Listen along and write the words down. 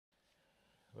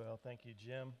Well, thank you,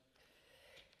 Jim.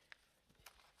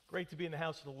 Great to be in the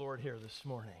house of the Lord here this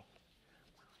morning.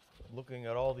 Looking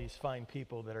at all these fine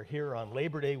people that are here on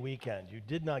Labor Day weekend. You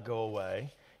did not go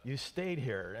away. You stayed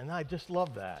here, and I just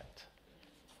love that.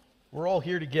 We're all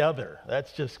here together.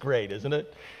 That's just great, isn't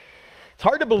it? It's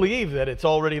hard to believe that it's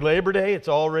already Labor Day. It's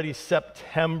already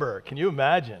September. Can you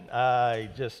imagine? I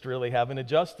just really haven't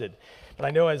adjusted. But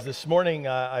I know as this morning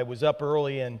I was up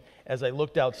early, and as I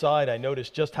looked outside, I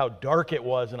noticed just how dark it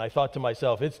was, and I thought to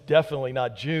myself, it's definitely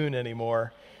not June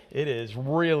anymore. It is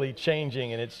really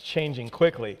changing, and it's changing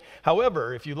quickly.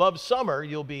 However, if you love summer,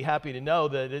 you'll be happy to know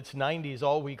that it's 90s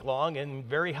all week long and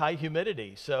very high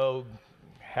humidity, so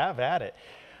have at it.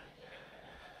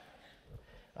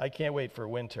 I can't wait for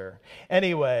winter.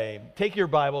 Anyway, take your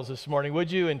Bibles this morning,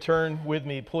 would you, and turn with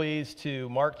me, please, to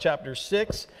Mark chapter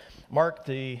 6. Mark,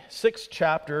 the 6th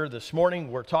chapter. This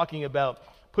morning, we're talking about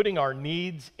putting our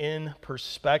needs in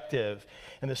perspective.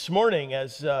 And this morning,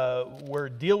 as we're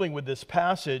dealing with this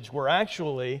passage, we're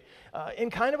actually in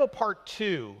kind of a part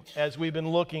 2 as we've been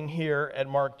looking here at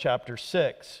Mark chapter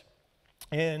 6.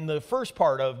 In the first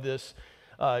part of this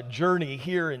journey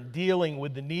here in dealing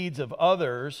with the needs of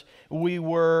others, we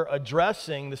were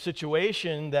addressing the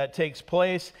situation that takes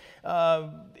place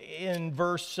in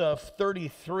verse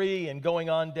 33 and going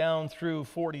on down through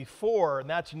 44, and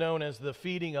that's known as the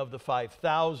feeding of the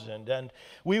 5,000. And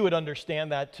we would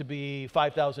understand that to be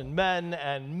 5,000 men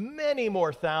and many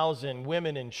more thousand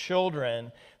women and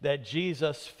children that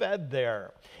Jesus fed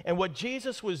there. And what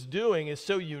Jesus was doing is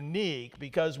so unique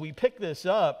because we pick this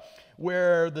up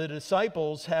where the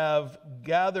disciples have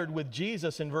gathered with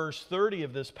Jesus in verse 30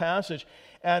 of this passage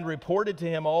and reported to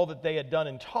him all that they had done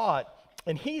and taught.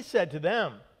 And he said to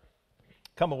them,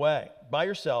 "Come away by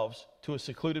yourselves to a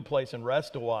secluded place and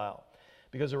rest a while."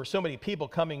 Because there were so many people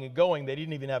coming and going, they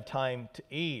didn't even have time to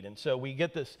eat. And so we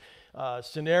get this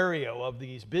scenario of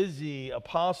these busy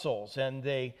apostles, and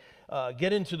they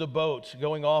get into the boat,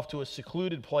 going off to a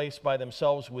secluded place by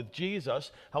themselves with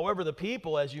Jesus. However, the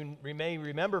people, as you may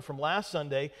remember from last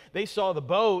Sunday, they saw the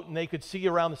boat and they could see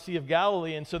around the Sea of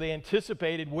Galilee, and so they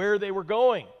anticipated where they were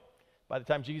going. By the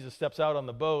time Jesus steps out of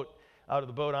the boat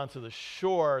onto the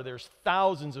shore, there's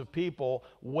thousands of people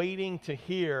waiting to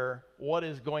hear what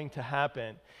is going to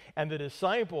happen. And the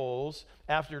disciples,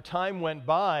 after time went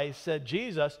by, said,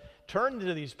 "Jesus, turn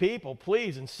to these people,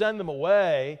 please, and send them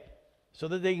away so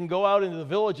that they can go out into the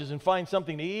villages and find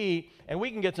something to eat, and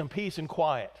we can get some peace and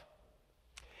quiet."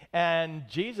 And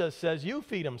Jesus says, "You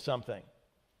feed them something."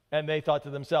 And they thought to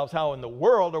themselves, how in the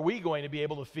world are we going to be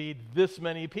able to feed this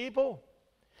many people?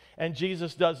 And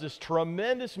Jesus does this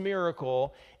tremendous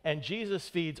miracle, and Jesus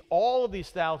feeds all of these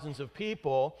thousands of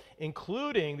people,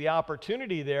 including the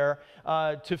opportunity there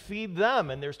to feed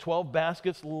them. And there's 12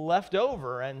 baskets left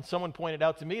over. And someone pointed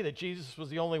out to me that Jesus was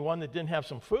the only one that didn't have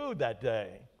some food that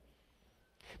day.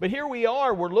 But here we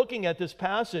are, we're looking at this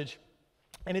passage,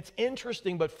 and it's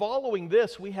interesting, but following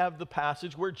this, we have the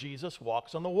passage where Jesus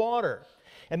walks on the water.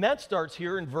 And that starts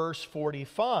here in verse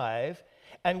 45,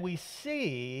 and we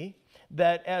see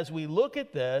that as we look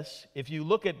at this, if you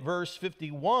look at verse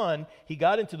 51, he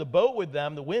got into the boat with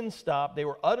them, the wind stopped, they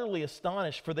were utterly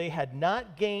astonished, for they had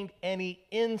not gained any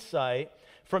insight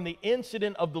from the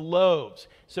incident of the loaves.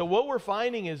 So what we're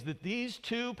finding is that these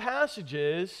two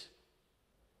passages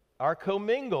are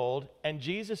commingled, and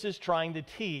Jesus is trying to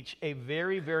teach a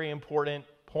very, very important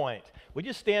point. Would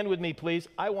you stand with me, please?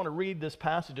 I want to read this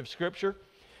passage of Scripture,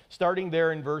 starting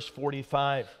there in verse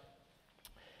 45.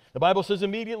 The Bible says,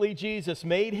 "Immediately Jesus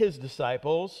made his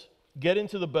disciples get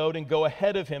into the boat and go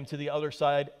ahead of him to the other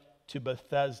side to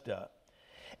Bethesda.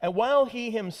 And while he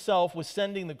himself was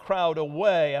sending the crowd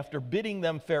away after bidding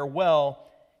them farewell,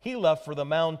 he left for the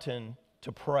mountain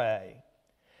to pray.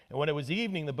 And when it was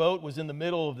evening, the boat was in the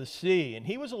middle of the sea, and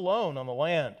he was alone on the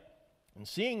land. And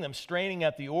seeing them straining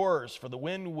at the oars, for the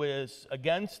wind was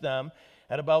against them,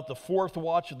 at about the 4th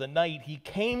watch of the night, he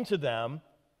came to them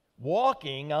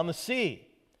walking on the sea.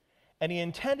 And he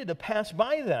intended to pass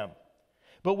by them.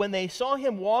 But when they saw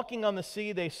him walking on the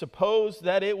sea, they supposed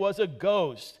that it was a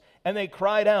ghost, and they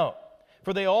cried out,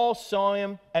 for they all saw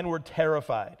him and were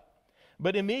terrified.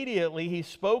 But immediately he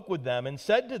spoke with them and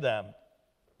said to them,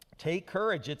 'Take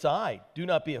courage, it's I, do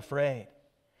not be afraid.'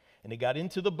 And he got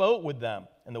into the boat with them,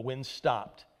 and the wind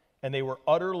stopped, and they were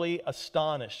utterly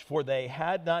astonished, for they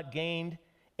had not gained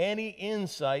any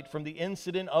insight from the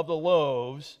incident of the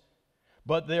loaves,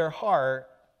 but their heart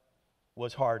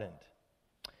was hardened."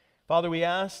 Father, we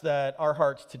ask that our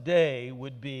hearts today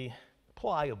would be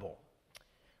pliable.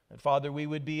 And Father, we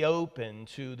would be open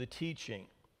to the teaching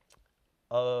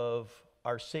of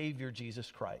our Savior Jesus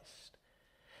Christ.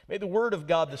 May the word of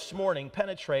God this morning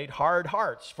penetrate hard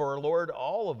hearts, for Lord,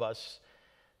 all of us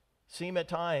seem at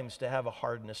times to have a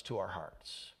hardness to our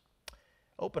hearts.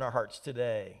 Open our hearts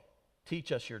today.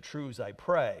 Teach us your truths, I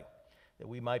pray, that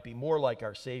we might be more like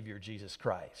our Savior, Jesus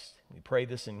Christ. We pray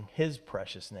this in his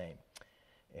precious name.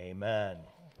 Amen.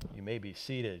 You may be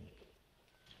seated.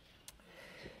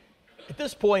 At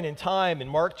this point in time in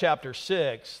Mark chapter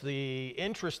 6, the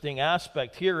interesting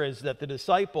aspect here is that the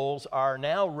disciples are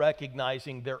now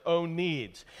recognizing their own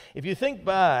needs. If you think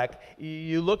back,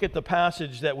 you look at the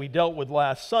passage that we dealt with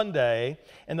last Sunday,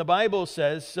 and the Bible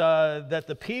says that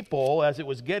the people, as it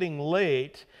was getting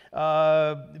late,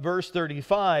 verse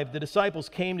 35, the disciples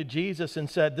came to Jesus and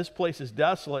said, "This place is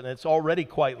desolate and it's already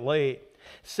quite late.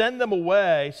 Send them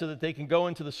away so that they can go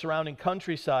into the surrounding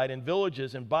countryside and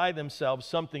villages and buy themselves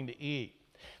something to eat."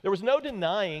 There was no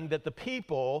denying that the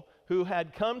people who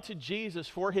had come to Jesus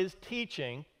for his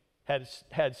teaching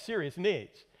had serious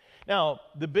needs. Now,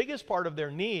 the biggest part of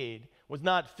their need was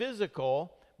not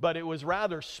physical, but it was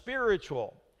rather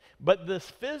spiritual. But this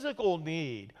physical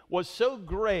need was so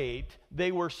great,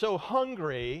 they were so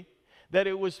hungry, that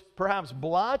it was perhaps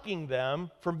blocking them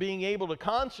from being able to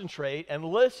concentrate and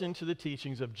listen to the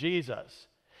teachings of Jesus.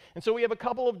 And so we have a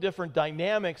couple of different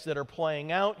dynamics that are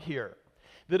playing out here.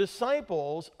 The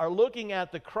disciples are looking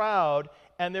at the crowd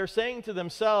and they're saying to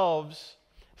themselves,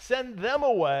 send them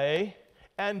away,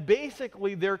 and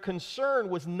basically their concern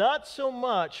was not so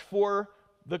much for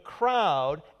the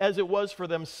crowd as it was for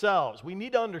themselves. We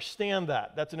need to understand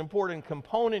that. That's an important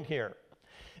component here.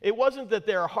 It wasn't that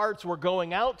their hearts were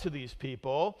going out to these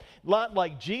people, not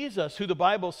like Jesus, who the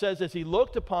Bible says as he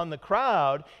looked upon the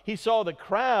crowd, he saw the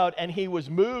crowd and he was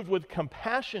moved with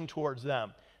compassion towards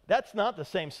them. That's not the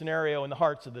same scenario in the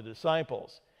hearts of the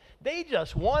disciples. They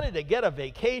just wanted to get a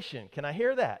vacation. Can I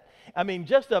hear that? I mean,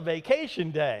 just a vacation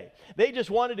day. They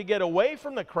just wanted to get away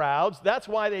from the crowds. That's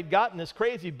why they'd gotten this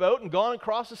crazy boat and gone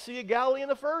across the Sea of Galilee in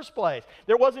the first place.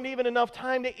 There wasn't even enough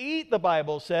time to eat, the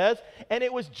Bible says, and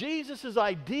it was Jesus'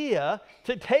 idea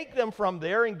to take them from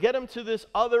there and get them to this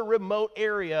other remote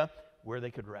area where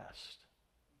they could rest.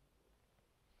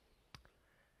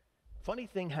 Funny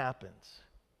thing happens,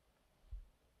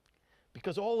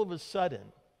 because all of a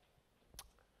sudden,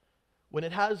 when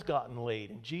it has gotten late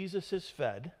and Jesus has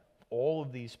fed all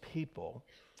of these people,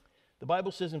 the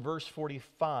Bible says in verse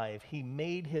 45, he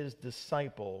made his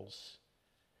disciples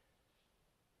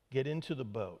get into the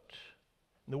boat.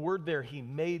 And the word there, he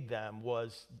made them,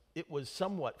 was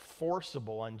somewhat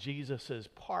forcible on Jesus'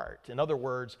 part. In other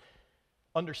words,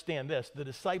 understand this, the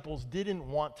disciples didn't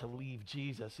want to leave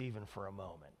Jesus even for a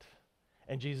moment.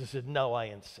 And Jesus said, no, I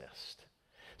insist.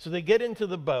 So they get into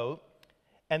the boat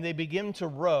and they begin to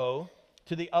row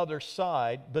to the other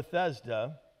side,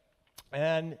 Bethesda,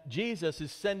 and Jesus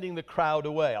is sending the crowd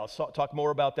away. I'll talk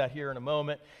more about that here in a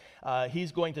moment.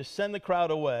 He's going to send the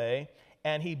crowd away,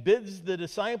 and he bids the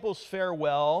disciples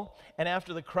farewell, and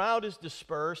after the crowd is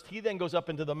dispersed, he then goes up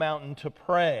into the mountain to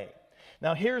pray.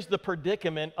 Now here's the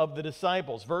predicament of the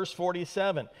disciples. Verse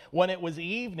 47, when it was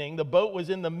evening, the boat was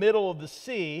in the middle of the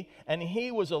sea, and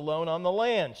he was alone on the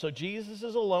land. So Jesus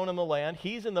is alone on the land.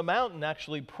 He's in the mountain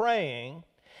actually praying.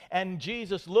 And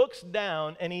Jesus looks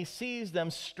down and he sees them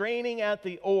straining at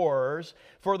the oars,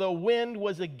 for the wind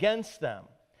was against them.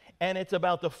 And it's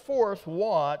about the fourth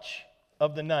watch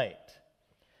of the night.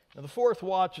 Now, the fourth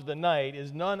watch of the night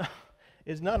is none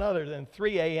other than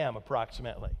 3 a.m.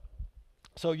 approximately.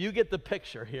 So you get the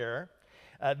picture here.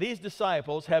 These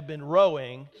disciples have been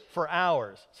rowing for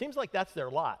hours. Seems like that's their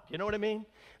lot. You know what I mean?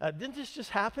 Didn't this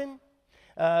just happen?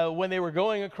 When they were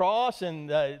going across and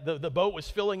the boat was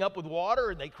filling up with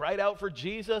water and they cried out for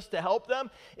Jesus to help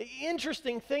them. The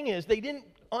interesting thing is they didn't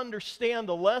understand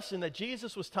the lesson that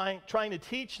Jesus was trying to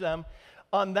teach them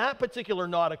on that particular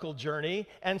nautical journey.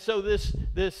 And so this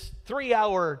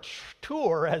 3-hour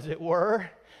tour, as it were,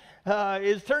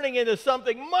 is turning into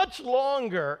something much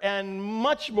longer and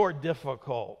much more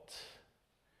difficult.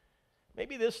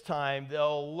 Maybe this time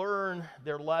they'll learn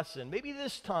their lesson. Maybe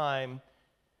this time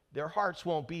their hearts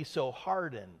won't be so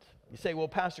hardened. You say, well,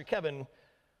 Pastor Kevin,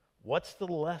 what's the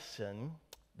lesson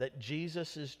that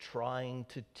Jesus is trying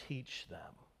to teach them?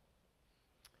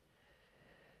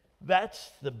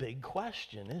 That's the big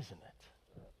question, isn't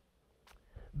it?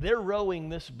 They're rowing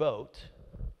this boat.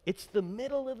 It's the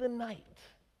middle of the night.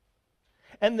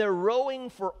 And they're rowing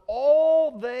for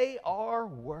all they are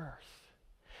worth,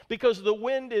 because the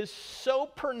wind is so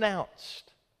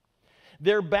pronounced.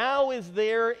 Their bow is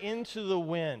there into the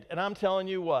wind. And I'm telling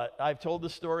you what, I've told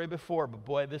this story before, but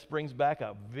boy, this brings back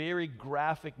a very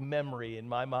graphic memory in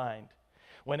my mind.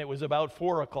 when it was about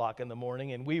 4 o'clock in the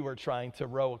morning and we were trying to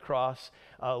row across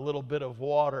a little bit of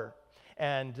water.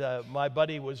 And my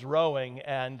buddy was rowing,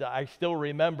 and I still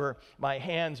remember my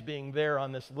hands being there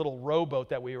on this little rowboat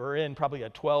that we were in, probably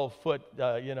a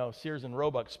 12-foot, Sears and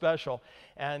Roebuck special.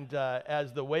 And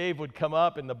as the wave would come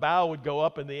up and the bow would go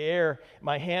up in the air,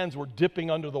 my hands were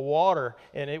dipping under the water,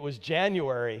 and it was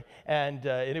January, and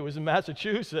it was in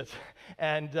Massachusetts.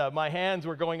 And my hands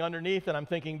were going underneath, and I'm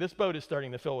thinking, this boat is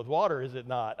starting to fill with water, is it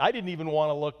not? I didn't even want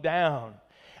to look down.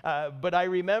 But I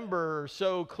remember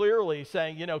so clearly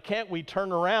saying, can't we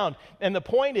turn around? And the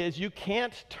point is, you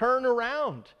can't turn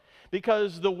around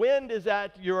because the wind is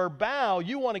at your bow.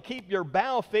 You want to keep your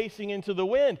bow facing into the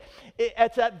wind.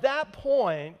 It's at that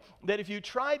point that if you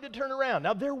tried to turn around,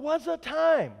 now there was a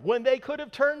time when they could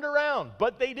have turned around,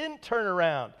 but they didn't turn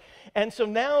around. And so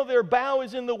now their bow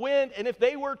is in the wind, and if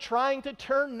they were trying to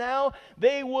turn now,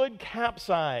 they would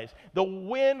capsize. The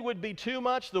wind would be too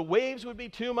much, the waves would be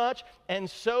too much, and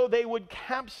so they would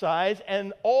capsize,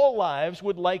 and all lives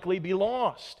would likely be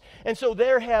lost. And so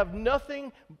they have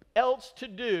nothing else to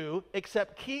do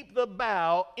except keep the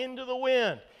bow into the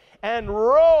wind and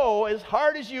row as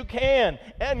hard as you can.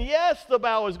 And yes, the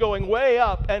bow is going way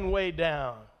up and way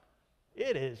down.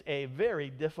 It is a very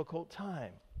difficult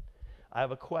time. I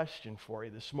have a question for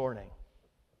you this morning.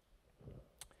 You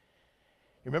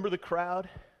remember the crowd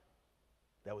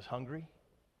that was hungry?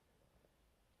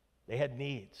 They had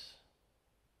needs.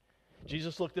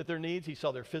 Jesus looked at their needs. He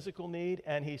saw their physical need,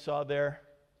 and he saw their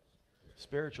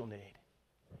spiritual need.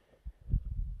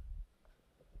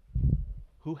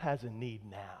 Who has a need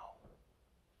now?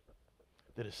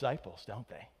 The disciples, don't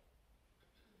they?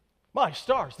 My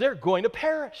stars, they're going to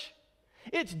perish.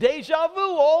 It's deja vu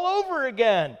all over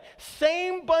again.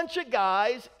 Same bunch of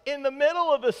guys in the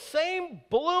middle of the same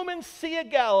blooming Sea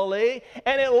of Galilee,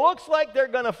 and it looks like they're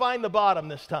going to find the bottom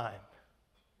this time.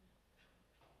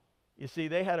 You see,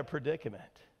 they had a predicament.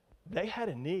 They had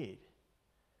a need.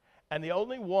 And the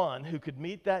only one who could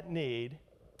meet that need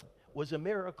was a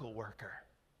miracle worker.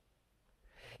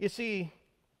 You see,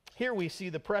 here we see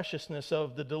the preciousness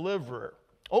of the deliverer.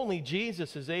 Only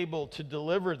Jesus is able to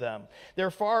deliver them.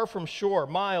 They're far from shore,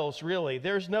 miles really.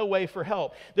 There's no way for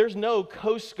help. There's no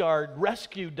Coast Guard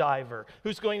rescue diver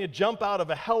who's going to jump out of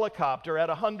a helicopter at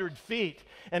 100 feet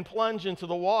and plunge into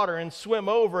the water and swim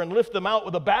over and lift them out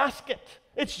with a basket.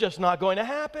 It's just not going to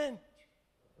happen.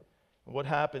 What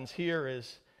happens here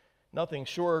is nothing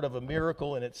short of a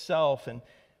miracle in itself. And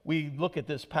we look at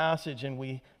this passage and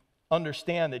we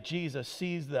understand that Jesus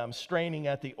sees them straining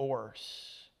at the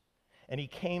oars. And he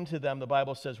came to them, the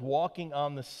Bible says, walking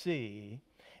on the sea.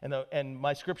 And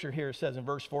my scripture here says in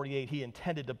verse 48, he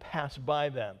intended to pass by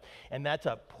them. And that's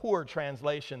a poor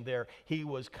translation there. He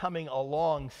was coming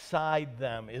alongside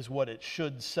them is what it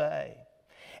should say.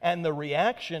 And the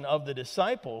reaction of the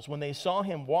disciples when they saw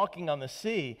him walking on the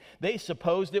sea, they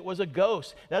supposed it was a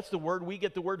ghost. That's the word we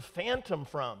get the word phantom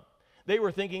from. They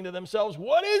were thinking to themselves,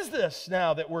 what is this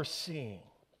now that we're seeing?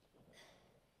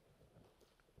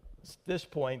 It's at this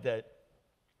point that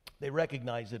they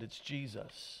recognize that it's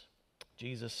Jesus.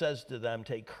 Jesus says to them,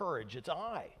 take courage, it's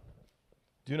I.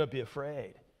 Do not be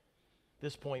afraid. At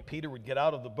this point, Peter would get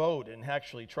out of the boat and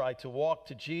actually try to walk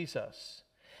to Jesus.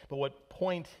 But what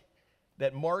point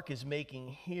that Mark is making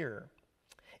here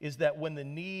is that when the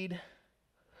need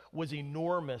was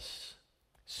enormous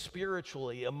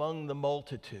spiritually among the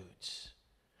multitudes,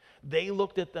 they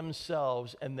looked at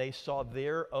themselves and they saw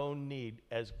their own need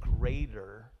as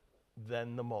greater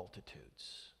than the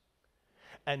multitudes.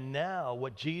 And now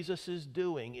what Jesus is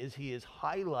doing is he is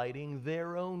highlighting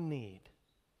their own need.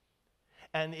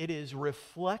 And it is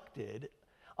reflected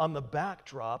on the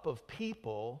backdrop of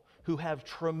people who have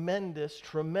tremendous,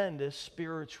 tremendous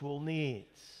spiritual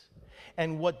needs.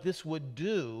 And what this would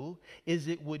do is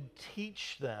it would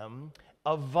teach them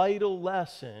a vital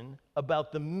lesson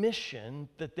about the mission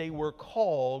that they were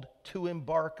called to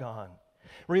embark on.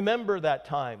 Remember that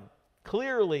time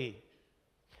clearly.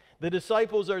 The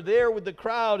disciples are there with the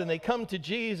crowd and they come to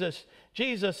Jesus.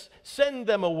 Jesus, send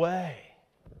them away.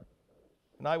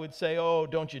 And I would say, oh,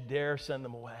 don't you dare send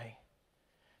them away.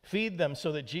 Feed them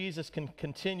so that Jesus can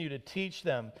continue to teach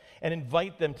them and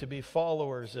invite them to be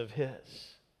followers of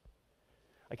his.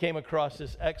 I came across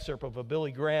this excerpt of a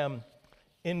Billy Graham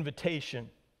invitation.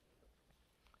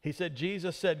 He said,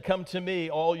 Jesus said, come to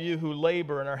me, all you who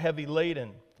labor and are heavy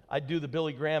laden. I'd do the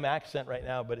Billy Graham accent right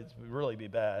now, but it would really be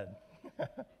bad.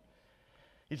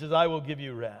 He says, I will give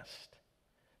you rest.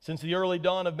 Since the early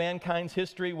dawn of mankind's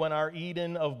history, when our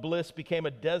Eden of bliss became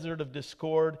a desert of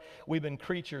discord, we've been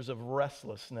creatures of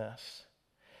restlessness.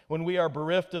 When we are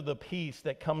bereft of the peace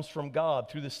that comes from God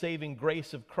through the saving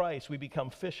grace of Christ, we become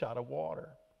fish out of water.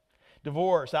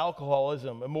 Divorce,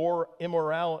 alcoholism,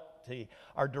 immorality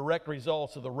are direct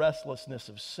results of the restlessness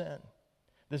of sin.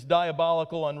 This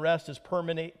diabolical unrest has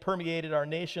permeated our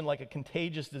nation like a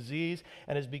contagious disease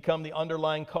and has become the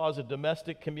underlying cause of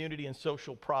domestic, community, and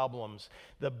social problems.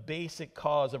 The basic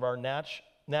cause of our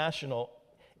national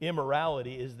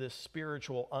immorality is this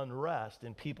spiritual unrest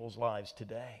in people's lives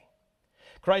today.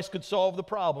 Christ could solve the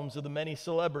problems of the many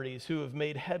celebrities who have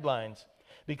made headlines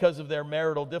because of their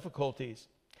marital difficulties.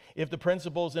 If the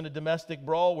principals in a domestic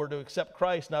brawl were to accept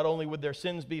Christ, not only would their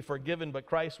sins be forgiven, but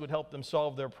Christ would help them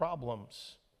solve their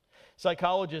problems.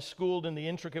 Psychologists schooled in the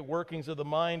intricate workings of the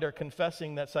mind are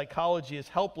confessing that psychology is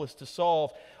helpless to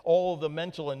solve all of the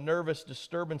mental and nervous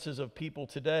disturbances of people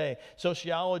today.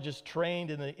 Sociologists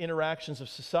trained in the interactions of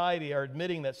society are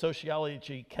admitting that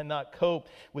sociology cannot cope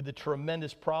with the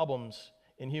tremendous problems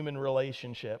in human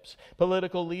relationships.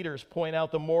 Political leaders point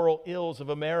out the moral ills of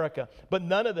America, but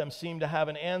none of them seem to have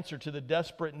an answer to the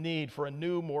desperate need for a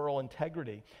new moral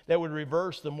integrity that would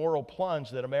reverse the moral plunge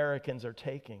that Americans are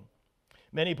taking.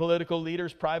 Many political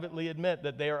leaders privately admit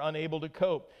that they are unable to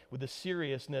cope with the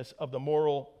seriousness of the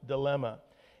moral dilemma.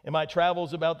 In my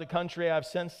travels about the country, I've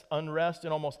sensed unrest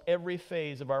in almost every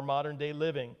phase of our modern day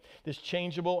living. This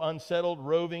changeable, unsettled,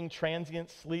 roving, transient,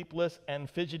 sleepless, and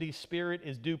fidgety spirit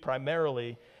is due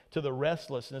primarily to the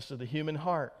restlessness of the human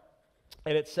heart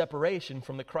and its separation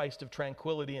from the Christ of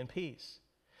tranquility and peace.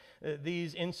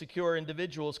 These insecure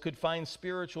individuals could find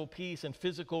spiritual peace and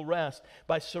physical rest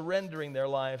by surrendering their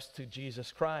lives to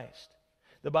Jesus Christ.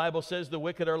 The Bible says the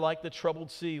wicked are like the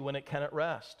troubled sea when it cannot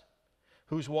rest,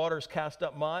 whose waters cast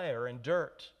up mire and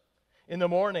dirt. In the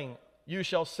morning you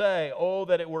shall say, oh,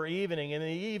 that it were evening. In the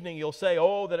evening you'll say,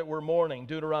 oh, that it were morning.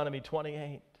 Deuteronomy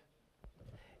 28.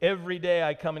 Every day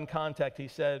I come in contact, he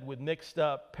said, with mixed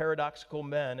up, paradoxical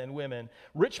men and women,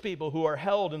 rich people who are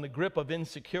held in the grip of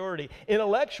insecurity,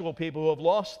 intellectual people who have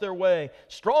lost their way,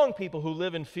 strong people who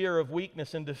live in fear of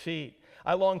weakness and defeat.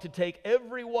 I long to take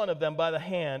every one of them by the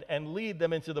hand and lead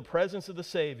them into the presence of the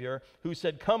Savior, who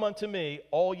said, come unto me,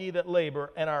 all ye that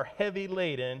labor and are heavy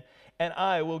laden, and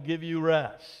I will give you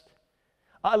rest.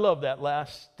 I love that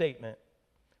last statement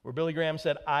where Billy Graham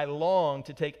said, I long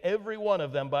to take every one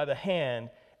of them by the hand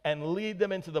and lead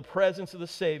them into the presence of the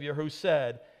Savior, who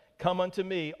said, come unto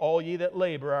me, all ye that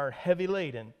labor are heavy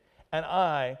laden, and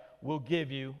I will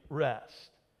give you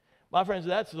rest. My friends,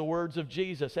 that's the words of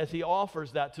Jesus as he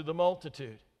offers that to the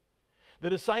multitude. The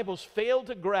disciples failed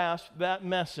to grasp that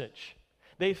message.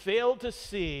 They failed to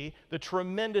see the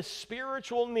tremendous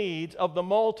spiritual needs of the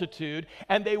multitude,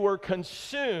 and they were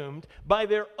consumed by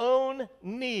their own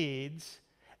needs,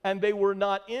 and they were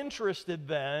not interested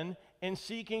then in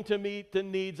seeking to meet the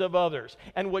needs of others.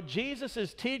 And what Jesus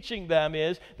is teaching them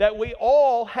is that we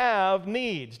all have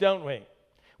needs, don't we?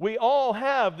 We all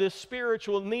have this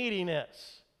spiritual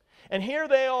neediness. And here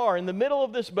they are in the middle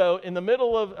of this boat, they're in the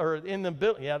middle of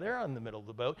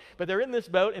the boat, but they're in this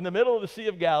boat in the middle of the Sea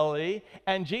of Galilee,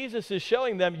 and Jesus is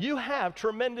showing them, you have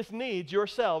tremendous needs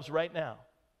yourselves right now.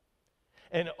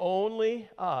 And only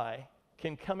I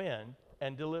can come in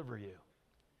and deliver you.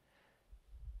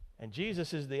 And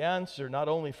Jesus is the answer not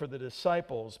only for the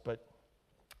disciples, but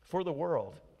for the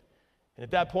world. And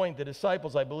at that point, the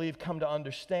disciples, I believe, come to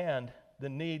understand the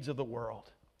needs of the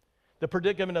world. The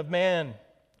predicament of man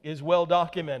is well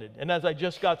documented. And as I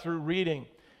just got through reading,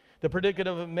 the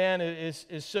predicament of man is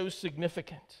so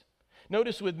significant.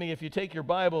 Notice with me, if you take your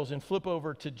Bibles and flip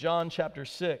over to John chapter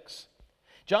 6.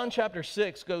 John chapter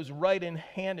 6 goes right in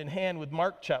hand with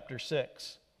Mark chapter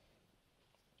 6.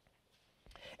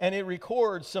 And it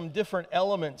records some different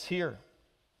elements here.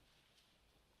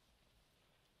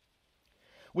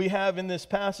 We have in this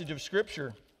passage of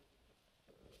Scripture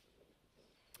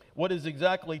what is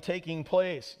exactly taking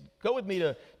place. Go with me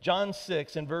to John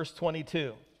 6 and verse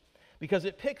 22, because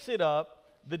it picks it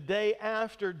up the day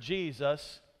after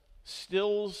Jesus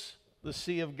stills the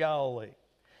Sea of Galilee.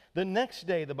 The next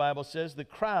day, the Bible says, the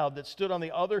crowd that stood on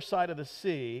the other side of the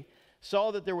sea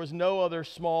saw that there was no other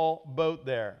small boat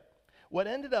there. What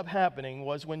ended up happening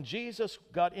was when Jesus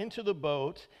got into the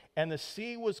boat and the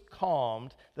sea was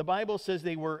calmed, the Bible says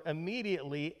they were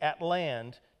immediately at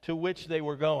land to which they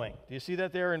were going. Do you see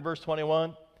that there in verse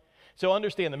 21? So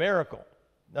understand the miracle.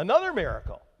 Another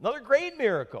great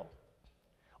miracle.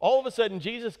 All of a sudden,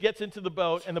 Jesus gets into the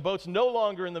boat, and the boat's no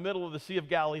longer in the middle of the Sea of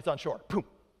Galilee. It's on shore. Boom.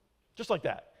 Just like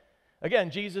that.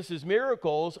 Again, Jesus'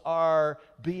 miracles are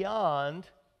beyond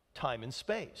time and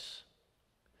space.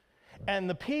 And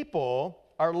the people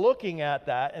are looking at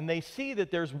that, and they see that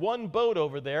there's one boat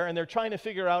over there, and they're trying to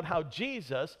figure out how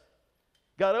Jesus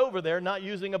got over there not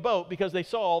using a boat because they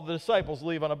saw the disciples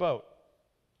leave on a boat.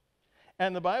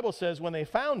 And the Bible says when they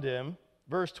found him,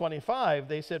 verse 25,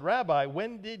 they said, Rabbi,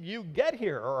 when did you get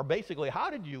here? Or basically, how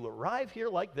did you arrive here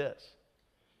like this?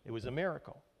 It was a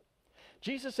miracle.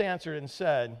 Jesus answered and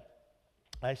said,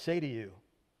 I say to you,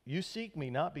 you seek me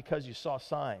not because you saw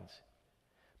signs,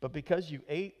 but because you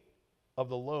ate of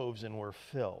the loaves and were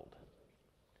filled.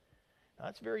 Now,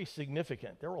 that's very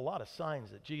significant. There were a lot of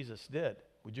signs that Jesus did.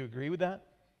 Would you agree with that?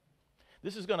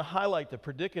 This is going to highlight the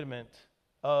predicament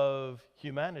of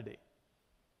humanity.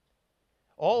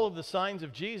 All of the signs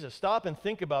of Jesus. Stop and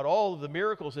think about all of the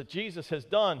miracles that Jesus has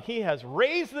done. He has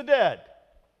raised the dead.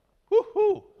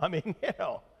 Woo-hoo! I mean,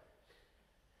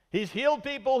 He's healed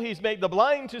people. He's made the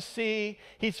blind to see.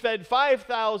 He's fed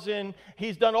 5,000.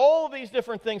 He's done all of these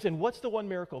different things. And what's the one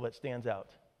miracle that stands out?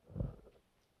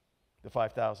 The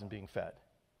 5,000 being fed.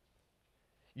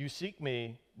 You seek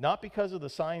me not because of the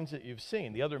signs that you've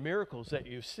seen, the other miracles that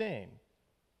you've seen.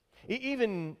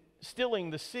 Even stilling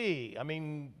the sea,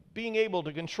 being able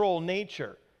to control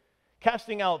nature,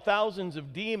 casting out thousands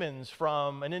of demons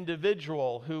from an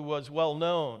individual who was well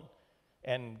known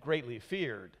and greatly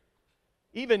feared.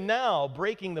 Even now,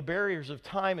 breaking the barriers of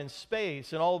time and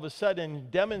space and all of a sudden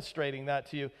demonstrating that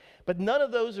to you. But none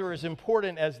of those are as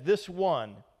important as this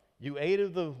one. You ate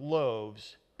of the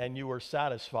loaves and you were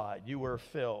satisfied. You were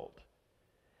filled.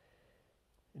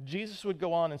 Jesus would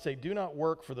go on and say, do not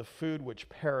work for the food which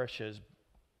perishes,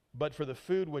 but for the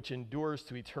food which endures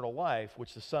to eternal life,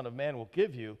 which the Son of Man will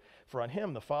give you, for on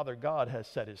him the Father God has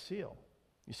set his seal.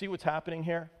 You see what's happening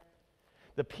here?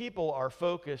 The people are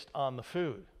focused on the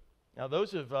food. Now,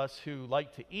 those of us who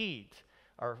like to eat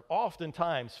are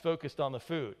oftentimes focused on the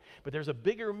food, but there's a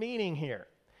bigger meaning here.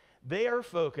 They are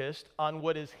focused on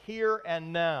what is here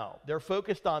and now. They're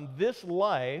focused on this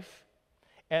life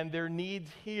and their needs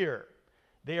here.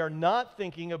 They are not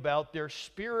thinking about their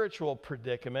spiritual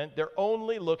predicament. They're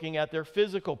only looking at their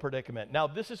physical predicament. Now,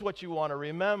 this is what you want to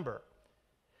remember.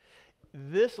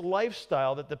 This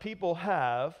lifestyle that the people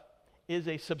have is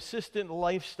a subsistent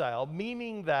lifestyle,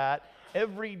 meaning that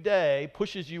every day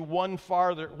pushes you one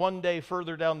day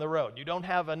further down the road. You don't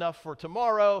have enough for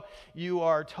tomorrow. You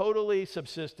are totally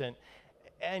subsistent,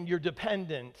 and you're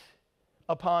dependent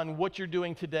upon what you're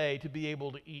doing today to be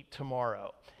able to eat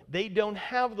tomorrow. They don't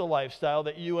have the lifestyle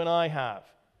that you and I have.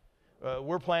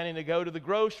 We're planning to go to the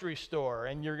grocery store,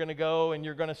 and you're going to go and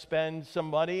you're going to spend some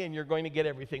money, and you're going to get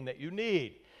everything that you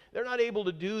need. They're not able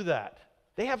to do that.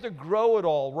 They have to grow it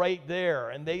all right there,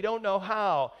 and they don't know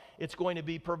how it's going to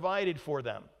be provided for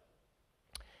them.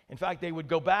 In fact, they would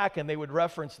go back and they would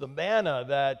reference the manna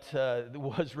that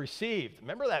was received.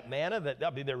 Remember that manna?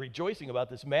 They're rejoicing about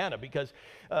this manna because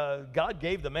God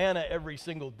gave the manna every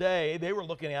single day. They were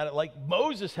looking at it like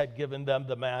Moses had given them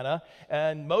the manna,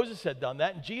 and Moses had done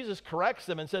that. And Jesus corrects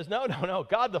them and says, no,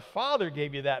 God the Father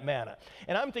gave you that manna.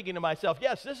 And I'm thinking to myself,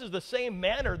 yes, this is the same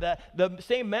manna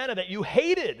that you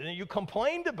hated and that you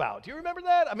complained about. Do you remember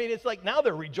that? It's like now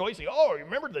they're rejoicing. Oh,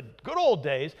 remember the good old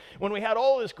days when we had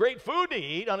all this great food to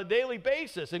eat on a daily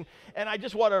basis. And I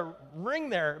just want to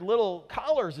wring their little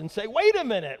collars and say, wait a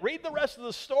minute, read the rest of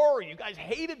the story. You guys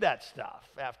hated that stuff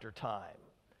after time.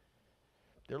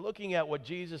 They're looking at what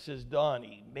Jesus has done.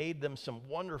 He made them some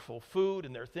wonderful food,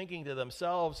 and they're thinking to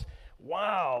themselves,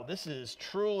 wow, this is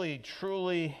truly,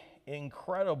 truly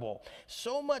incredible.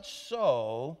 So much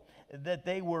so that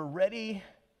they were ready.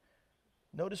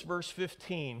 Notice verse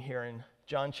 15 here in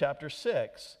John chapter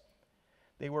 6.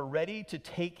 They were ready to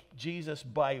take Jesus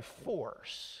by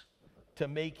force to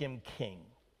make him king.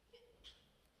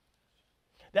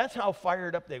 That's how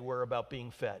fired up they were about being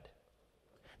fed.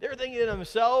 They're thinking to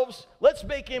themselves, let's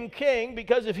make him king,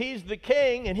 because if he's the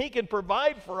king and he can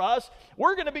provide for us,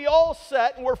 we're going to be all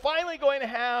set, and we're finally going to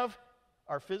have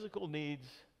our physical needs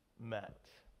met.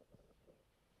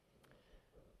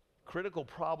 Critical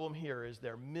problem here is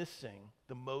they're missing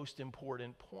the most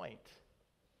important point.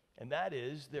 And that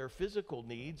is their physical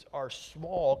needs are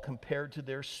small compared to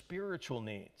their spiritual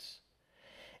needs.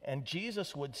 And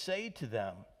Jesus would say to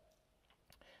them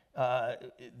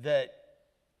that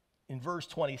in verse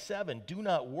 27, do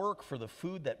not work for the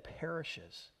food that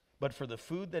perishes, but for the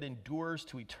food that endures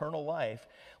to eternal life,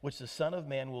 which the Son of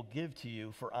Man will give to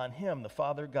you, for on him the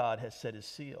Father God has set his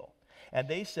seal. And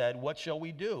they said, what shall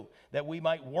we do that we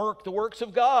might work the works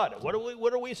of God?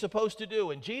 What are we supposed to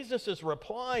do? And Jesus'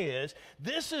 reply is,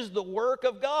 this is the work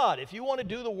of God. If you want to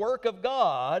do the work of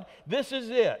God, this is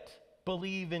it.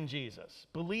 Believe in Jesus.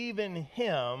 Believe in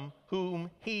him whom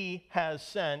he has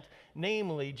sent.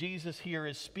 Namely, Jesus here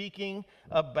is speaking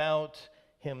about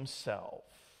himself.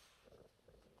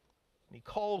 He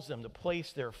calls them to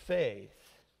place their faith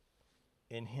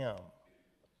in him.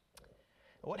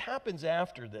 What happens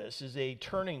after this is a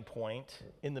turning point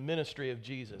in the ministry of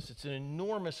Jesus. It's an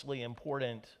enormously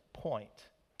important point.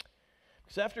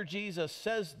 Because after Jesus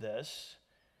says this,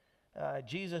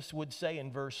 Jesus would say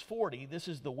in verse 40, "This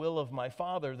is the will of my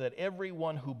Father, that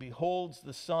everyone who beholds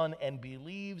the Son and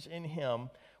believes in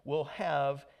him will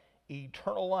have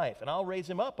eternal life, and I'll raise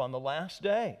him up on the last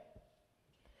day."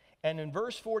 And in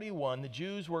verse 41, the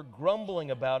Jews were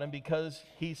grumbling about him because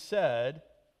he said,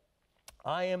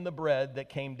 "I am the bread that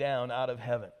came down out of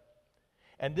heaven."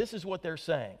 And this is what they're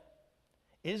saying.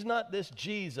 "Is not this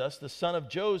Jesus, the son of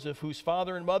Joseph, whose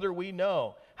father and mother we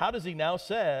know? How does he now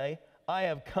say, 'I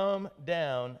have come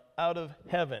down out of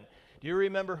heaven'?" Do you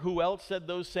remember who else said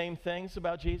those same things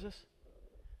about Jesus?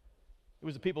 It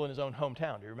was the people in his own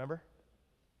hometown. Do you remember?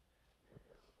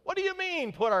 "What do you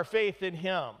mean, put our faith in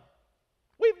him?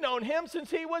 We've known him since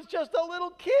he was just a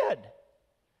little kid.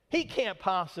 He can't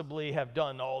possibly have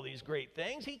done all these great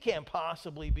things. He can't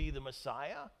possibly be the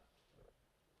Messiah."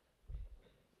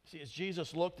 See, as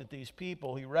Jesus looked at these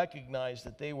people, he recognized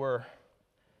that they were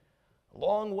a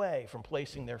long way from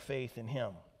placing their faith in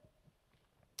him.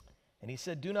 And he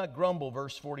said, "Do not grumble,"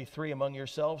 verse 43, "among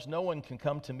yourselves. No one can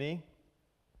come to me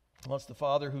unless the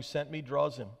Father who sent me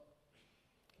draws him,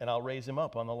 and I'll raise him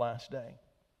up on the last day."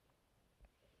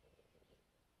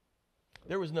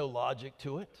 There was no logic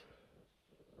to it.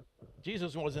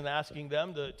 Jesus wasn't asking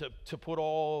them to put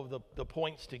all of the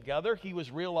points together. He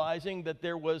was realizing that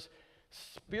there was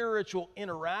spiritual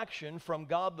interaction from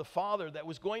God the Father that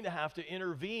was going to have to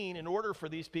intervene in order for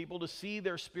these people to see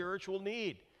their spiritual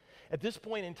need. At this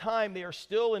point in time, they are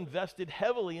still invested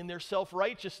heavily in their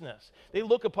self-righteousness. They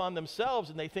look upon themselves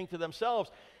and they think to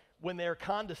themselves, when they're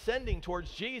condescending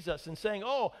towards Jesus and saying,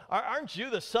 "Oh, aren't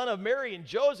you the son of Mary and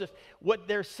Joseph?" What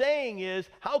they're saying is,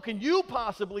 "How can you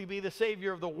possibly be the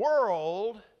Savior of the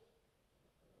world?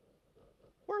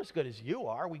 We're as good as you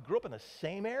are. We grew up in the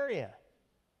same area."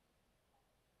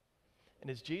 And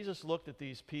as Jesus looked at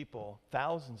these people,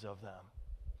 thousands of them,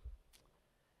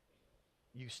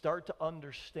 you start to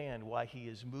understand why he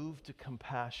is moved to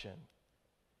compassion.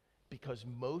 Because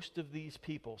most of these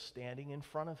people standing in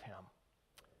front of him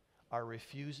are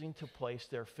refusing to place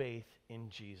their faith in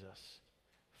Jesus,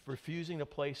 refusing to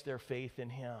place their faith in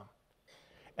him.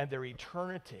 And their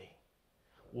eternity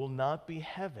will not be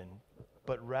heaven,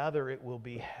 but rather it will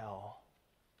be hell.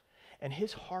 And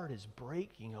his heart is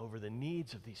breaking over the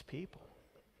needs of these people.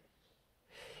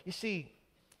 You see,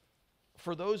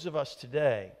 for those of us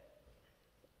today,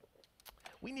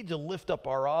 we need to lift up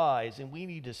our eyes and we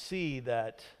need to see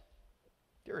that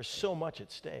there is so much at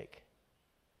stake.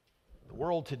 The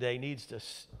world today needs to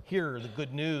hear the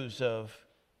good news of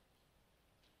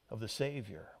the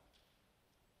Savior.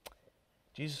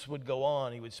 Jesus would go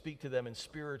on. He would speak to them in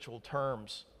spiritual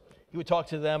terms. He would talk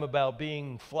to them about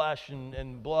being flesh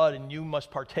and blood, and you must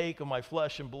partake of my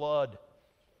flesh and blood.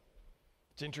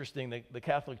 It's interesting that the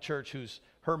Catholic Church, whose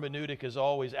hermeneutic is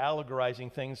always allegorizing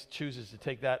things, chooses to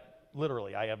take that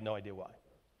literally. I have no idea why.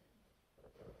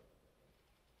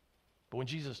 But when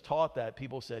Jesus taught that,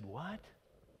 people said, "What?"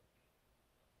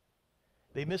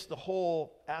 They missed the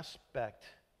whole aspect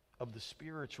of the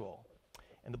spiritual.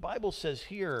 And the Bible says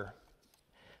here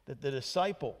that the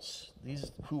disciples,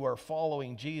 these who are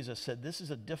following Jesus, said this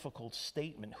is a difficult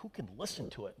statement. Who can listen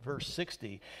to it? Verse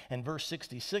 60 and verse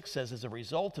 66 says, as a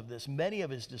result of this, many of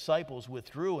his disciples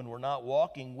withdrew and were not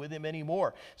walking with him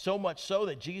anymore. So much so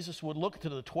that Jesus would look to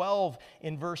the 12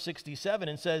 in verse 67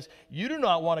 and says, "You do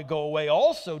not want to go away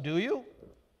also, do you?"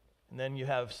 And then you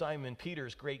have Simon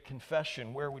Peter's great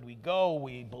confession. "Where would we go?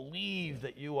 We believe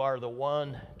that you are the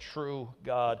one true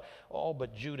God." All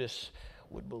but Judas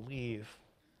would believe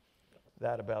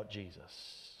that about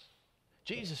Jesus.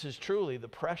 Jesus is truly the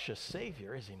precious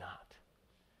Savior, is he not?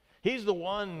 He's the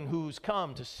one who's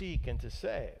come to seek and to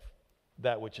save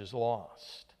that which is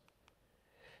lost.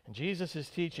 And Jesus is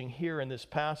teaching here in this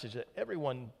passage that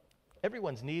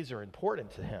everyone's needs are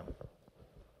important to him.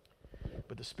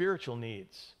 But the spiritual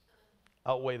needs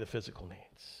outweigh the physical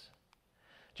needs.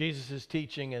 Jesus is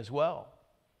teaching as well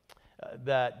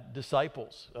that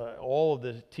disciples, all of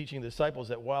the teaching disciples,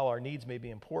 that while our needs may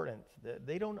be important,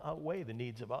 they don't outweigh the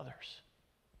needs of others.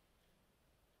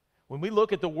 When we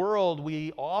look at the world,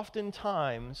 we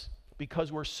oftentimes,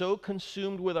 because we're so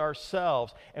consumed with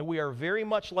ourselves, and we are very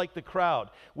much like the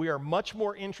crowd, we are much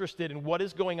more interested in what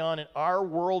is going on in our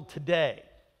world today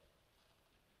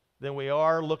than we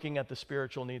are looking at the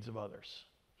spiritual needs of others.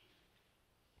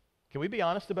 Can we be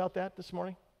honest about that this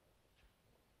morning?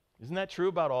 Isn't that true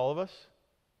about all of us?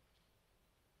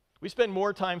 We spend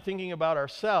more time thinking about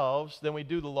ourselves than we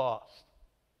do the lost.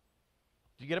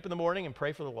 Do you get up in the morning and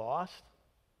pray for the lost?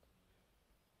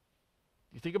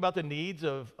 You think about the needs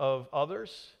of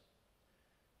others?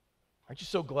 Aren't you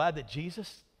so glad that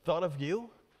Jesus thought of you?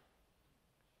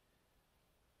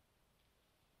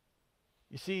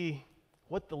 You see,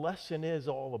 what the lesson is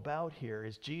all about here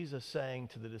is Jesus saying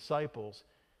to the disciples,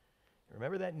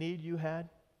 remember that need you had?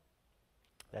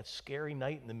 That scary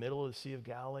night in the middle of the Sea of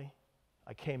Galilee?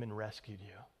 I came and rescued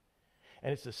you.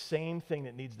 And it's the same thing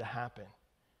that needs to happen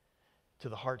to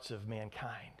the hearts of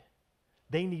mankind.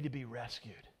 They need to be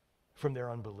rescued from their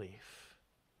unbelief.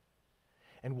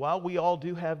 And while we all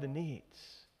do have the needs,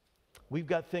 we've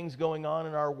got things going on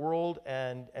in our world,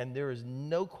 and there is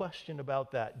no question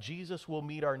about that. Jesus will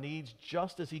meet our needs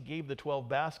just as he gave the 12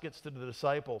 baskets to the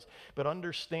disciples. But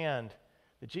understand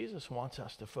that Jesus wants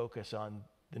us to focus on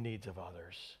the needs of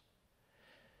others.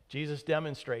 Jesus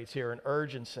demonstrates here an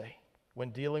urgency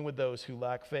when dealing with those who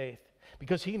lack faith,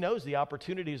 because he knows the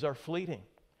opportunities are fleeting.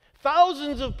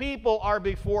 Thousands of people are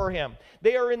before him.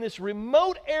 They are in this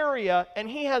remote area, and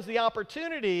he has the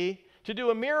opportunity to do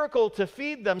a miracle to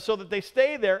feed them so that they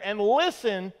stay there and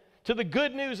listen to the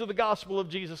good news of the gospel of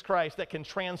Jesus Christ that can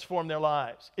transform their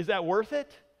lives. Is that worth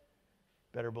it?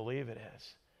 Better believe it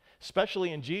is.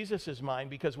 Especially in Jesus' mind,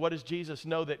 because what does Jesus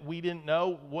know that we didn't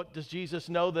know? What does Jesus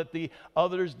know that the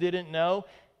others didn't know?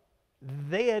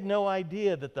 They had no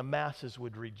idea that the masses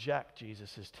would reject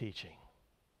Jesus' teaching.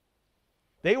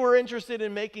 They were interested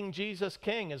in making Jesus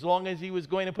king as long as he was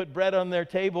going to put bread on their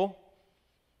table.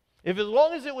 As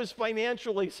long as it was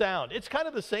financially sound. It's kind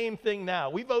of the same thing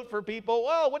now. We vote for people,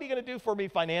 well, what are you going to do for me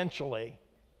financially?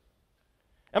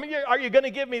 I mean, are you going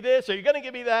to give me this? Are you going to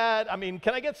give me that? I mean,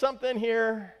 can I get something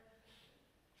here?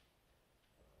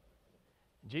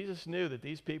 Jesus knew that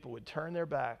these people would turn their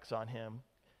backs on him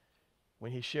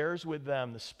when he shares with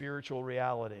them the spiritual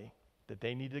reality that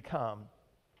they need to come,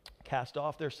 cast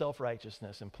off their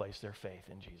self-righteousness, and place their faith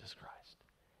in Jesus Christ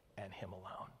and him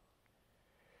alone.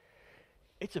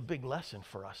 It's a big lesson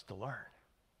for us to learn.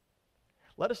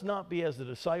 Let us not be as the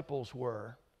disciples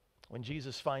were when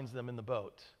Jesus finds them in the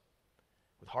boat,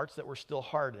 with hearts that were still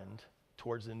hardened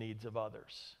towards the needs of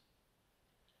others.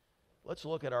 Let's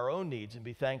look at our own needs and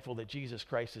be thankful that Jesus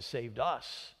Christ has saved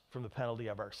us from the penalty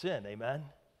of our sin. Amen?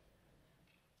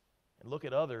 And look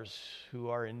at others who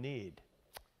are in need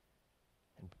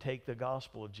and take the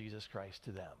gospel of Jesus Christ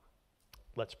to them.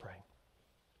 Let's pray.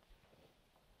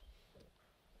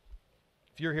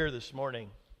 If you're here this morning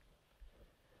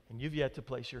and you've yet to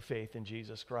place your faith in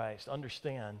Jesus Christ,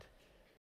 understand